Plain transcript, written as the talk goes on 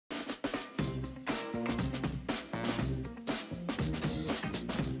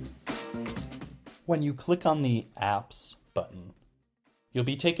When you click on the Apps button, you'll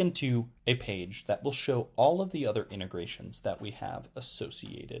be taken to a page that will show all of the other integrations that we have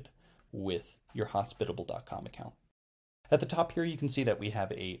associated with your Hospitable.com account. At the top here, you can see that we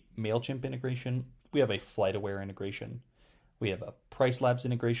have a MailChimp integration, we have a FlightAware integration, we have a PriceLabs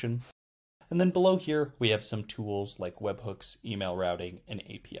integration, and then below here, we have some tools like webhooks, email routing, and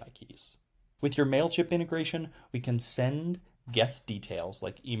API keys. With your MailChimp integration, we can send guest details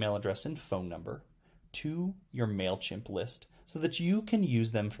like email address and phone number to your MailChimp list so that you can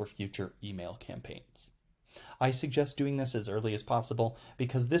use them for future email campaigns. I suggest doing this as early as possible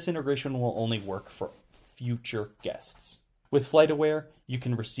because this integration will only work for future guests. With FlightAware, you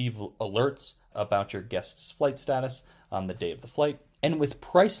can receive alerts about your guest's flight status on the day of the flight. And with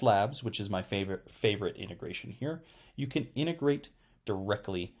PriceLabs, which is my favorite integration here, you can integrate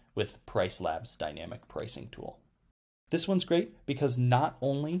directly with PriceLabs' dynamic pricing tool. This one's great because not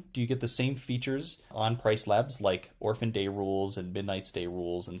only do you get the same features on PriceLabs like orphan day rules and midnight stay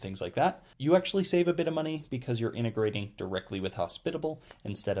rules and things like that, you actually save a bit of money because you're integrating directly with Hospitable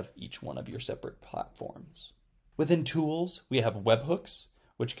instead of each one of your separate platforms. Within tools, we have webhooks,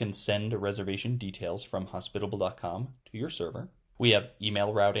 which can send reservation details from Hospitable.com to your server. We have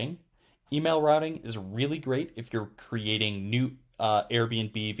email routing. Email routing is really great if you're creating new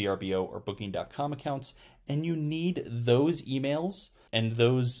Airbnb, VRBO, or Booking.com accounts, and you need those emails and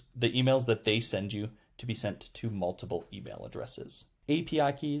the emails that they send you to be sent to multiple email addresses.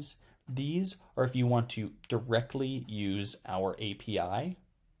 API keys, these are if you want to directly use our API,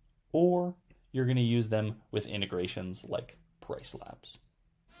 or you're going to use them with integrations like PriceLabs.